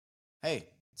Hey,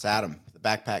 it's Adam, the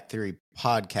Backpack Theory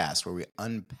podcast, where we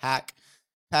unpack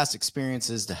past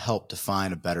experiences to help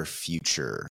define a better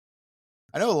future.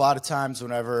 I know a lot of times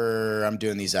whenever I'm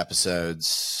doing these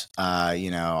episodes, I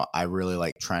really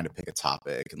like trying to pick a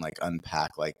topic and like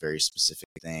unpack like very specific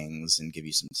things and give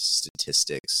you some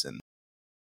statistics.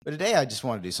 But today I just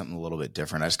want to do something a little bit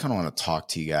different. I just kind of want to talk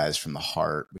to you guys from the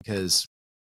heart because,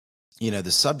 the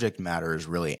subject matter is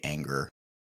really anger.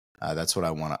 That's what I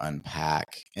want to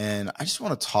unpack. And I just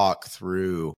want to talk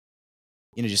through,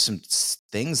 just some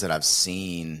things that I've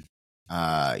seen,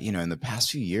 in the past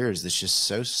few years that's just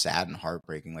so sad and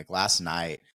heartbreaking. Like last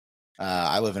night,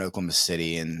 I live in Oklahoma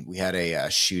City, and we had a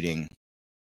shooting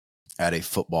at a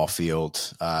football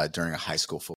field during a high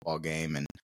school football game. And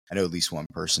I know at least one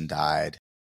person died.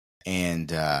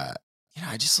 And, I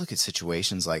just look at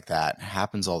situations like that. It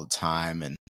happens all the time.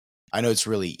 And I know it's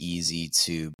really easy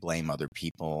to blame other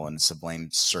people and to blame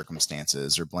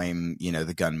circumstances or blame,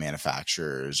 the gun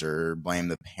manufacturers or blame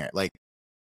the parent. Like,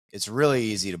 it's really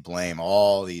easy to blame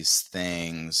all these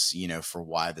things, for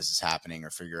why this is happening,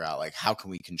 or figure out like, how can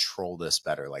we control this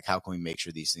better? Like, how can we make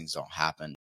sure these things don't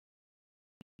happen?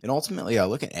 And ultimately, I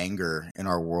look at anger in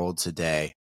our world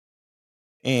today.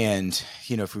 And,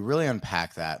 if we really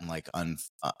unpack that and like,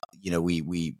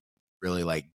 we really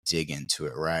like dig into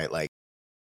it, right? Like,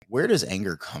 where does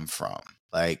anger come from?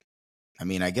 Like,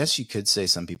 I guess you could say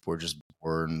some people are just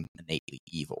born innately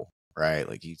evil, right?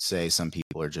 Like you'd say some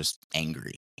people are just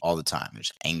angry all the time. They're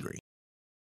just angry.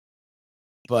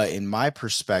 But in my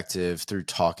perspective, through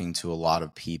talking to a lot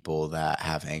of people that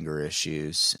have anger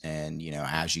issues, and,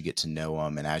 as you get to know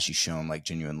them and as you show them like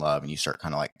genuine love and you start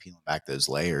kind of like peeling back those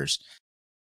layers,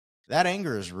 that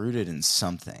anger is rooted in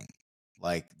something.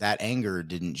 Like that anger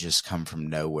didn't just come from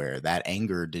nowhere. That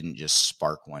anger didn't just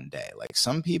spark one day. Like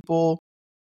some people,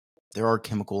 there are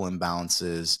chemical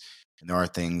imbalances and there are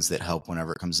things that help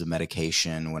whenever it comes to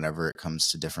medication, whenever it comes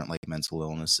to different like mental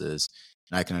illnesses.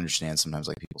 And I can understand sometimes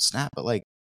like people snap, but like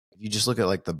if you just look at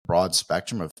like the broad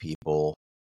spectrum of people,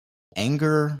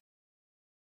 anger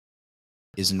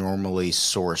is normally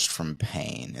sourced from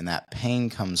pain, and that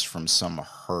pain comes from some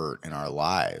hurt in our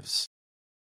lives.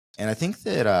 And I think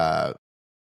that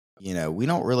we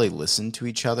don't really listen to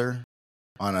each other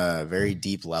on a very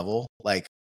deep level. Like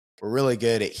we're really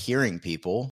good at hearing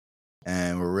people,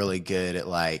 and we're really good at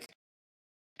like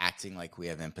acting like we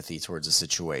have empathy towards a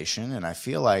situation. And I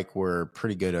feel like we're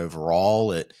pretty good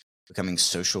overall at becoming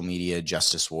social media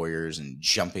justice warriors and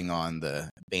jumping on the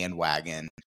bandwagon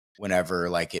whenever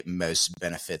like it most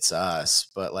benefits us.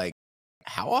 But like,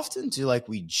 how often do like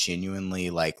we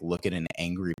genuinely like look at an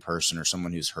angry person or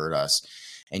someone who's hurt us,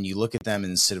 and you look at them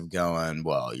and instead of going,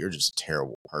 well, you're just a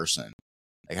terrible person,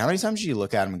 like how many times do you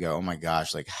look at them and go, oh my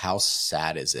gosh, like how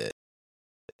sad is it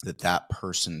that that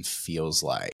person feels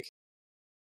like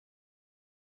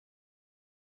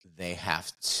they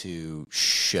have to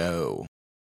show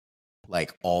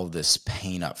like all this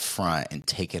pain up front and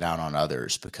take it out on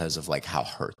others because of like how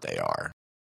hurt they are.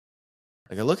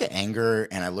 Like I look at anger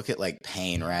and I look at like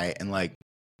pain, right? And like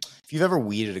if you've ever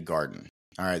weeded a garden,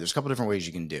 all right, there's a couple different ways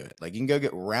you can do it. Like you can go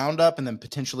get Roundup and then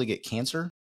potentially get cancer.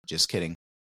 Just kidding.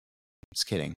 Just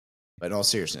kidding. But in all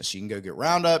seriousness, you can go get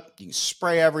Roundup, you can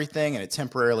spray everything, and it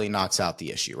temporarily knocks out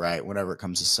the issue, right? Whenever it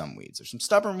comes to some weeds. There's some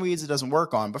stubborn weeds it doesn't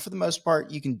work on, but for the most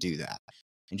part, you can do that.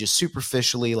 And just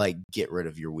superficially, like, get rid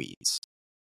of your weeds.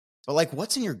 But, like,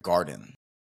 what's in your garden?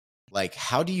 Like,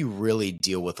 how do you really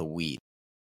deal with a weed?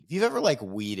 If you've ever, like,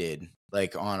 weeded,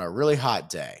 like, on a really hot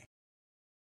day,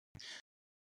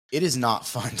 it is not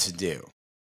fun to do.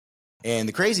 And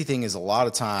the crazy thing is a lot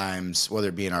of times, whether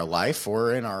it be in our life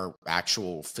or in our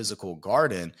actual physical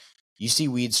garden, you see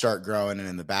weeds start growing, and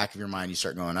in the back of your mind, you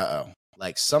start going, uh-oh,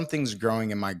 like something's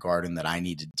growing in my garden that I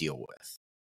need to deal with.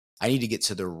 I need to get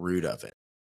to the root of it.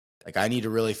 Like I need to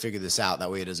really figure this out.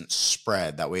 That way it doesn't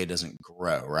spread. That way it doesn't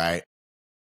grow, right?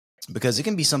 Because it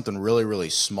can be something really, really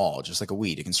small, just like a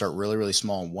weed. It can start really, really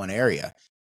small in one area.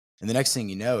 And the next thing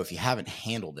you know, if you haven't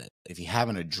handled it, if you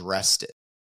haven't addressed it,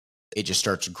 it just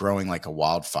starts growing like a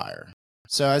wildfire.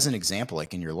 So as an example,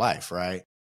 like in your life, right?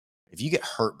 If you get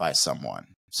hurt by someone,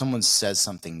 if someone says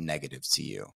something negative to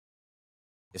you,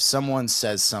 if someone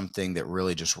says something that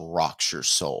really just rocks your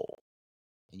soul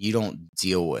and you don't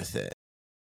deal with it,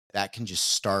 that can just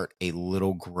start a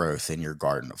little growth in your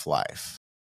garden of life.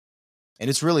 And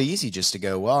it's really easy just to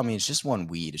go, well, it's just one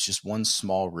weed. It's just one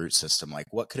small root system. Like,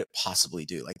 what could it possibly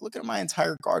do? Like, look at my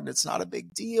entire garden. It's not a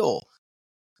big deal.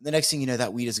 And the next thing you know,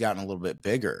 that weed has gotten a little bit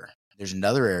bigger. There's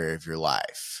another area of your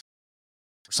life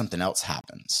where something else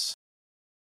happens.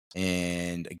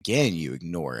 And again, you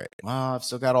ignore it. Well, I've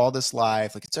still got all this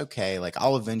life. Like, it's okay. Like,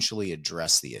 I'll eventually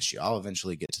address the issue. I'll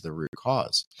eventually get to the root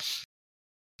cause.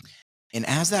 And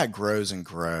as that grows and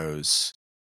grows,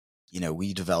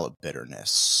 we develop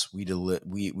bitterness. We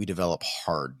develop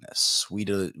hardness. We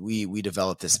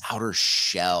develop this outer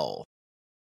shell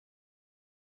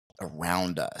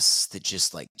around us that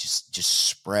just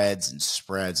spreads and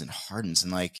spreads and hardens.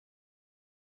 And like,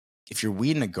 if you're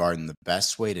weeding a garden, the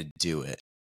best way to do it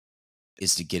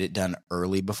is to get it done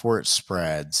early before it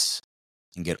spreads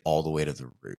and get all the way to the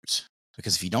root.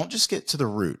 Because if you don't just get to the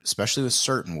root, especially with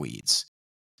certain weeds,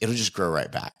 it'll just grow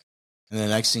right back. And the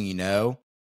next thing you know,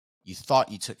 you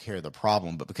thought you took care of the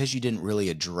problem, but because you didn't really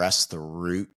address the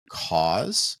root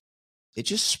cause, it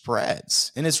just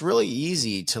spreads. And it's really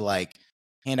easy to like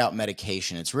hand out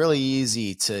medication. It's really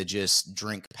easy to just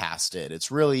drink past it. It's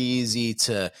really easy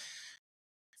to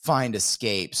find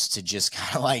escapes to just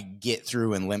kind of like get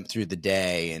through and limp through the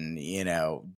day and,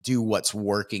 do what's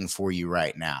working for you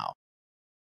right now.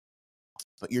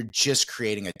 But you're just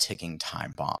creating a ticking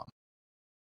time bomb.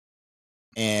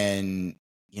 And,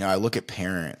 I look at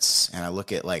parents and I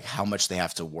look at like how much they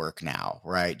have to work now,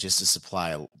 right? Just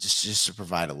to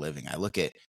provide a living. I look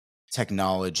at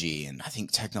technology, and I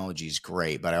think technology is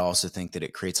great, but I also think that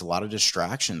it creates a lot of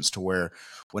distractions to where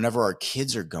whenever our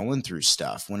kids are going through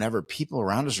stuff, whenever people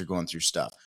around us are going through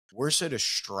stuff, we're so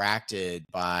distracted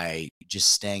by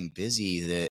just staying busy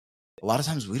that a lot of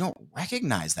times we don't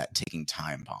recognize that ticking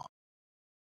time bomb.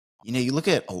 You look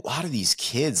at a lot of these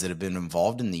kids that have been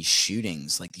involved in these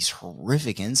shootings, like these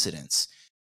horrific incidents.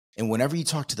 And whenever you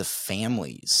talk to the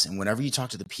families and whenever you talk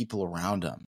to the people around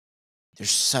them, there's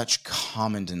such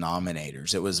common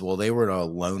denominators. It was, well, they were a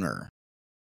loner.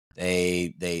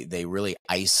 They really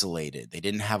isolated. They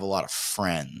didn't have a lot of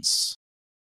friends.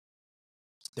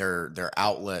 Their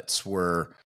outlets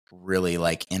were really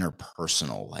like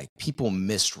interpersonal. Like, people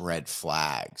missed red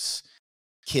flags.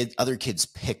 Other kids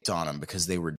picked on them because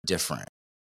they were different.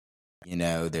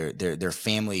 Their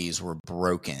families were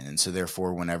broken. And so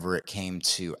therefore, whenever it came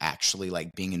to actually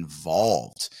like being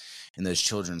involved in those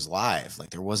children's life,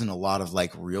 like there wasn't a lot of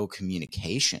like real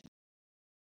communication.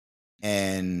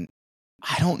 And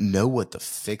I don't know what the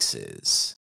fix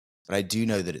is, but I do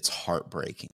know that it's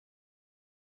heartbreaking.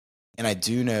 And I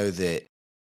do know that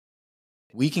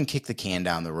we can kick the can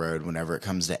down the road whenever it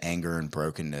comes to anger and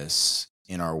brokenness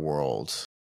in our world.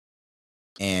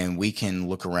 And we can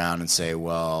look around and say,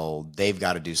 well, they've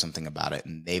got to do something about it,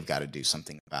 and they've got to do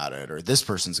something about it, or this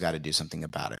person's got to do something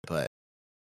about it. But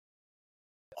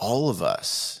all of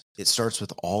us, it starts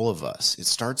with all of us. It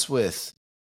starts with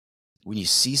when you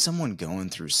see someone going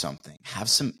through something, have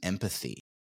some empathy.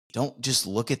 Don't just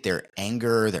look at their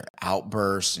anger, their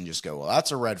outbursts, and just go, well,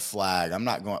 that's a red flag. I'm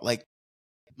not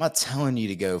telling you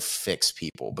to go fix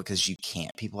people, because you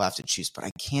can't. People have to choose. But I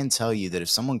can tell you that if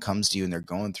someone comes to you and they're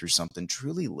going through something,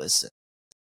 truly listen.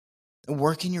 And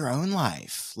work in your own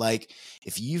life. Like,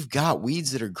 if you've got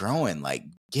weeds that are growing, like,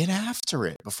 get after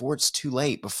it before it's too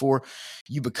late, before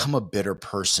you become a bitter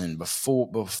person,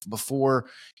 before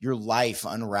your life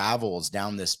unravels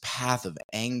down this path of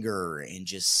anger and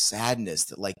just sadness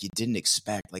that like you didn't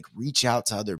expect. Like, reach out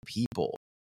to other people.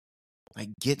 Like,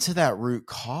 get to that root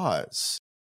cause.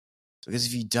 Because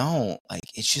if you don't, like,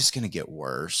 it's just going to get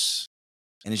worse.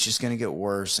 And it's just going to get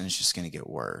worse, and it's just going to get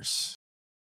worse.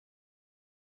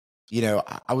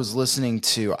 I was listening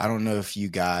to, I don't know if you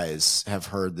guys have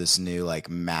heard this new, like,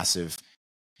 massive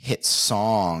hit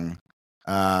song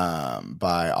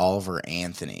by Oliver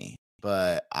Anthony.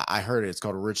 But I heard it. It's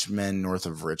called Rich Men North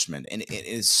of Richmond. And it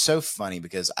is so funny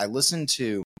because I listened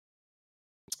to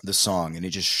the song and it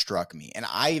just struck me. And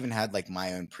I even had like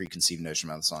my own preconceived notion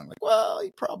about the song. Like, well,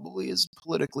 he probably is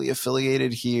politically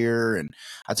affiliated here. And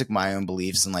I took my own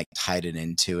beliefs and like tied it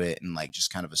into it and like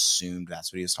just kind of assumed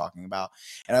that's what he was talking about.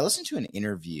 And I listened to an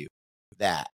interview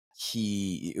that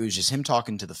it was just him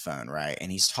talking to the phone, right?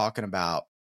 And he's talking about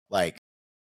like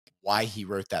why he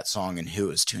wrote that song and who it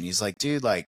was to. And he's like, dude,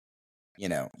 like,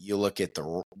 you look at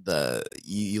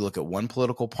you look at one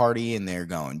political party and they're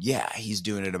going, yeah, he's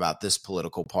doing it about this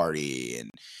political party.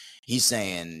 And he's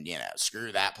saying,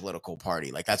 screw that political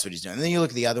party. Like, that's what he's doing. And then you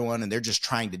look at the other one and they're just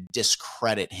trying to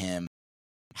discredit him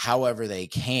however they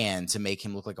can to make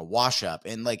him look like a wash up.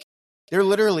 And like, they're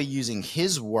literally using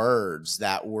his words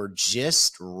that were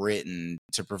just written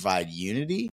to provide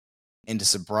unity and to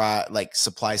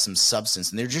supply some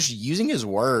substance. And they're just using his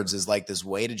words as like this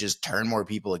way to just turn more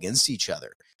people against each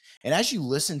other. And as you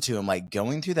listen to him, like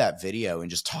going through that video and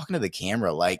just talking to the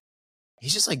camera, like,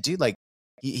 he's just like, dude, like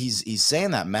he's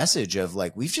saying that message of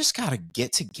like, we've just got to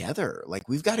get together. Like,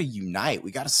 we've got to unite. We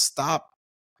got to stop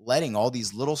letting all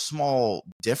these little small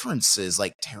differences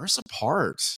like tear us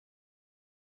apart.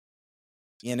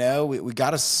 We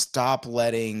got to stop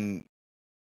letting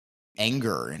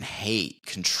anger and hate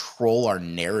control our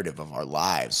narrative of our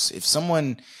lives. If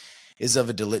someone is of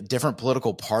a different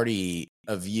political party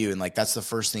of you, and like that's the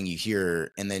first thing you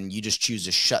hear, and then you just choose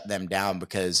to shut them down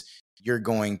because you're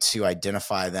going to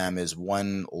identify them as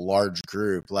one large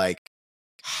group, like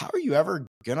how are we ever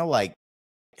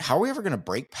gonna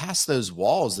break past those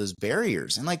walls, those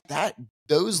barriers? And like that,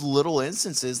 those little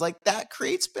instances, like that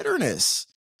creates bitterness.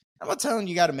 I'm not telling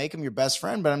you got to make them your best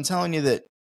friend, but I'm telling you that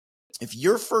if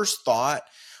your first thought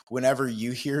whenever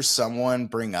you hear someone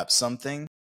bring up something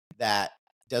that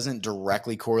doesn't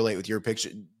directly correlate with your picture,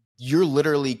 you're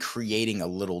literally creating a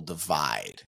little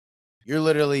divide. You're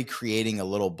literally creating a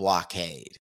little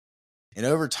blockade. And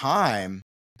over time,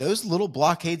 those little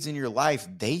blockades in your life,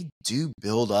 they do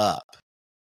build up.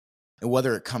 And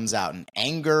whether it comes out in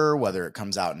anger, whether it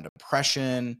comes out in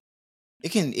depression, it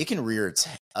can rear its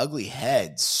ugly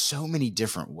head so many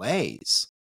different ways.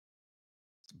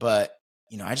 But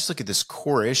I just look at this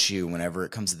core issue whenever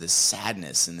it comes to this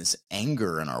sadness and this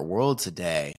anger in our world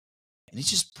today, and it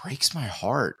just breaks my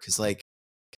heart because,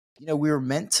 we were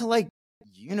meant to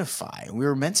unify, and we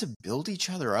were meant to build each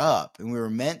other up, and we were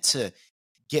meant to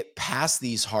get past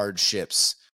these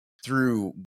hardships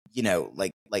through,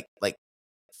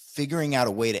 figuring out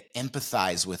a way to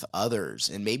empathize with others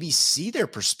and maybe see their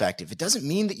perspective. It doesn't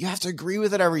mean that you have to agree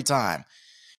with it every time.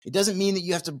 It doesn't mean that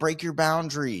you have to break your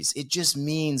boundaries. It just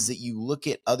means that you look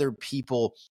at other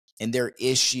people and their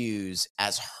issues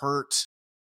as hurt,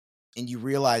 and you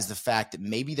realize the fact that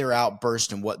maybe their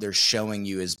outburst and what they're showing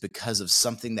you is because of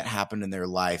something that happened in their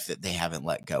life that they haven't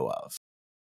let go of.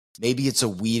 Maybe it's a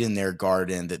weed in their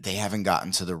garden that they haven't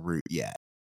gotten to the root yet.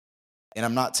 And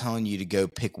I'm not telling you to go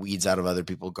pick weeds out of other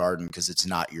people's garden because it's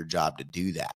not your job to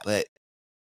do that. But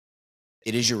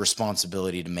it is your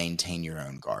responsibility to maintain your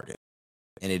own garden.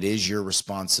 And it is your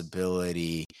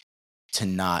responsibility to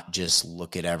not just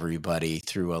look at everybody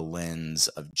through a lens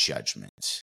of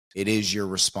judgment. It is your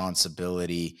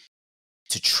responsibility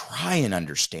to try and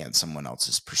understand someone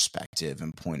else's perspective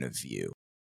and point of view,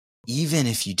 even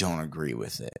if you don't agree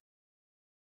with it.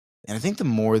 And I think the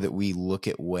more that we look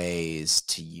at ways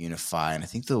to unify, and I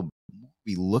think the more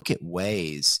we look at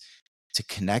ways to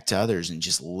connect to others and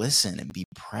just listen and be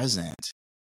present,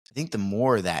 I think the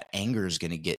more that anger is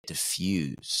going to get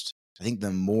diffused. I think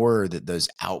the more that those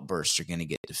outbursts are going to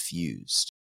get diffused.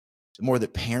 The more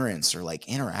that parents are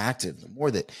interactive, the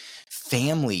more that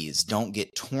families don't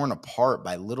get torn apart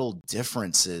by little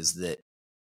differences that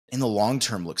in the long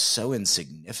term look so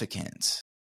insignificant.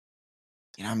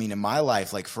 In my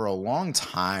life, for a long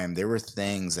time, there were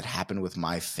things that happened with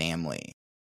my family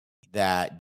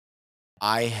that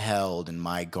I held in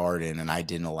my garden and I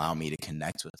didn't allow me to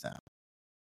connect with them.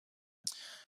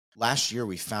 Last year,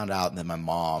 we found out that my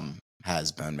mom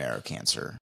has bone marrow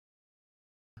cancer.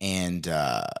 And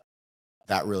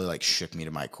that really shook me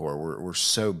to my core. We're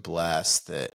so blessed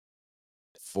that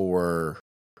for,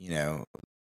 the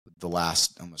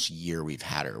last almost year we've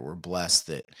had her, we're blessed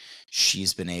that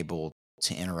she's been able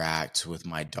to interact with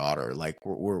my daughter.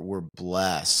 We're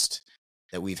blessed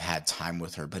that we've had time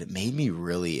with her, but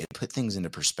it put things into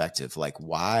perspective.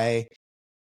 Why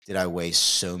did I waste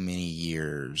so many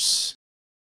years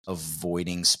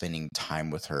avoiding spending time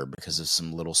with her because of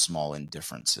some little small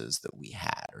indifferences that we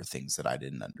had or things that I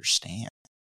didn't understand?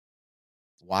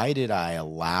 Why did I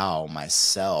allow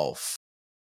myself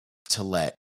to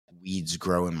let weeds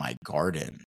grow in my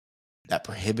garden that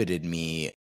prohibited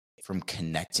me from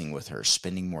connecting with her,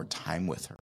 spending more time with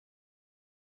her?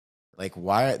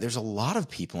 Why? There's a lot of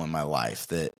people in my life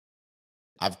that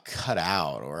I've cut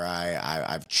out, or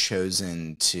I've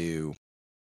chosen to,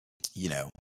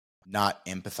 not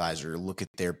empathize or look at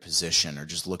their position or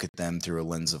just look at them through a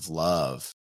lens of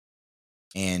love.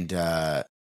 And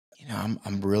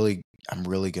I'm really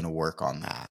going to work on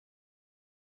that.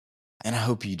 And I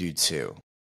hope you do too.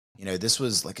 This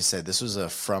was, like I said, this was a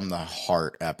from the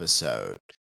heart episode.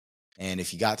 And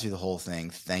if you got through the whole thing,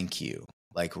 thank you.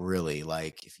 Really,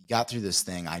 if you got through this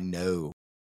thing, I know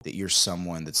that you're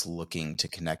someone that's looking to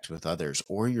connect with others,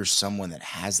 or you're someone that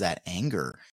has that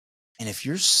anger. And if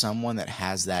you're someone that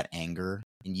has that anger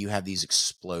and you have these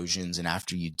explosions, and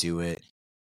after you do it,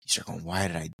 you start going, why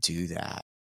did I do that?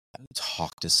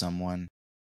 Talk to someone.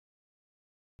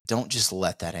 Don't just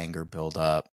let that anger build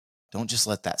up. Don't just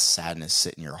let that sadness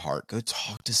sit in your heart. Go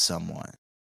talk to someone.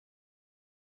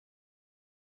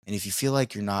 And if you feel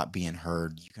like you're not being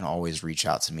heard, you can always reach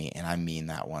out to me. And I mean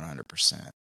that 100%.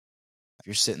 If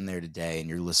you're sitting there today and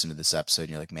you're listening to this episode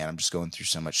and you're like, man, I'm just going through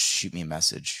so much, shoot me a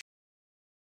message.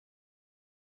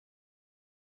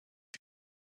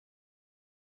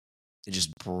 It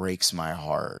just breaks my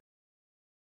heart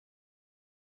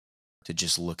to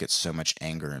just look at so much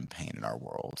anger and pain in our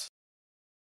world.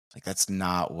 Like, that's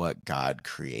not what God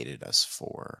created us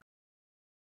for.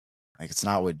 Like, it's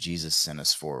not what Jesus sent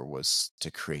us for, was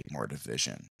to create more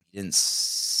division. God didn't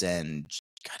send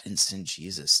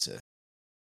Jesus to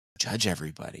judge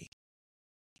everybody.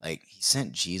 Like, he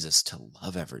sent Jesus to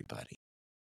love everybody.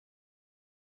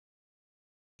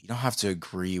 You don't have to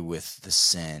agree with the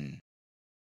sin.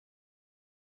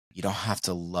 You don't have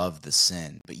to love the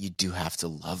sin, but you do have to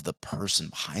love the person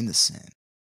behind the sin.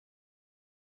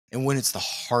 And when it's the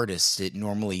hardest, it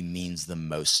normally means the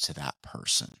most to that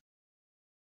person.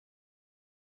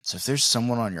 So if there's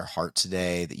someone on your heart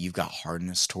today that you've got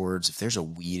hardness towards, if there's a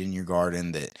weed in your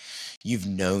garden that you've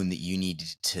known that you need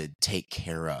to take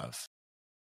care of,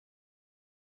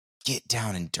 get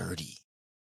down and dirty.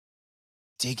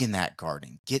 Dig in that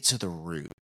garden. Get to the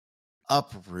root.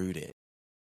 Uproot it.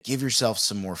 Give yourself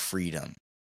some more freedom.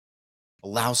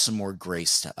 Allow some more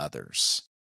grace to others.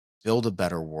 Build a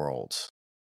better world.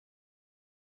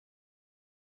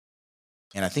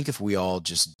 And I think if we all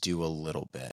just do a little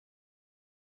bit,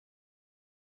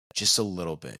 just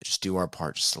do our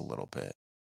part just a little bit,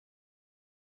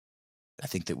 I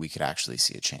think that we could actually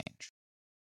see a change.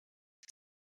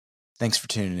 Thanks for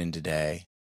tuning in today.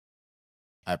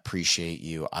 I appreciate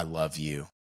you. I love you.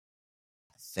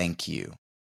 Thank you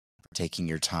for taking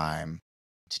your time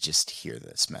to just hear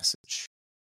this message.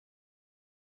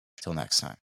 Till next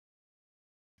time,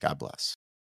 God bless.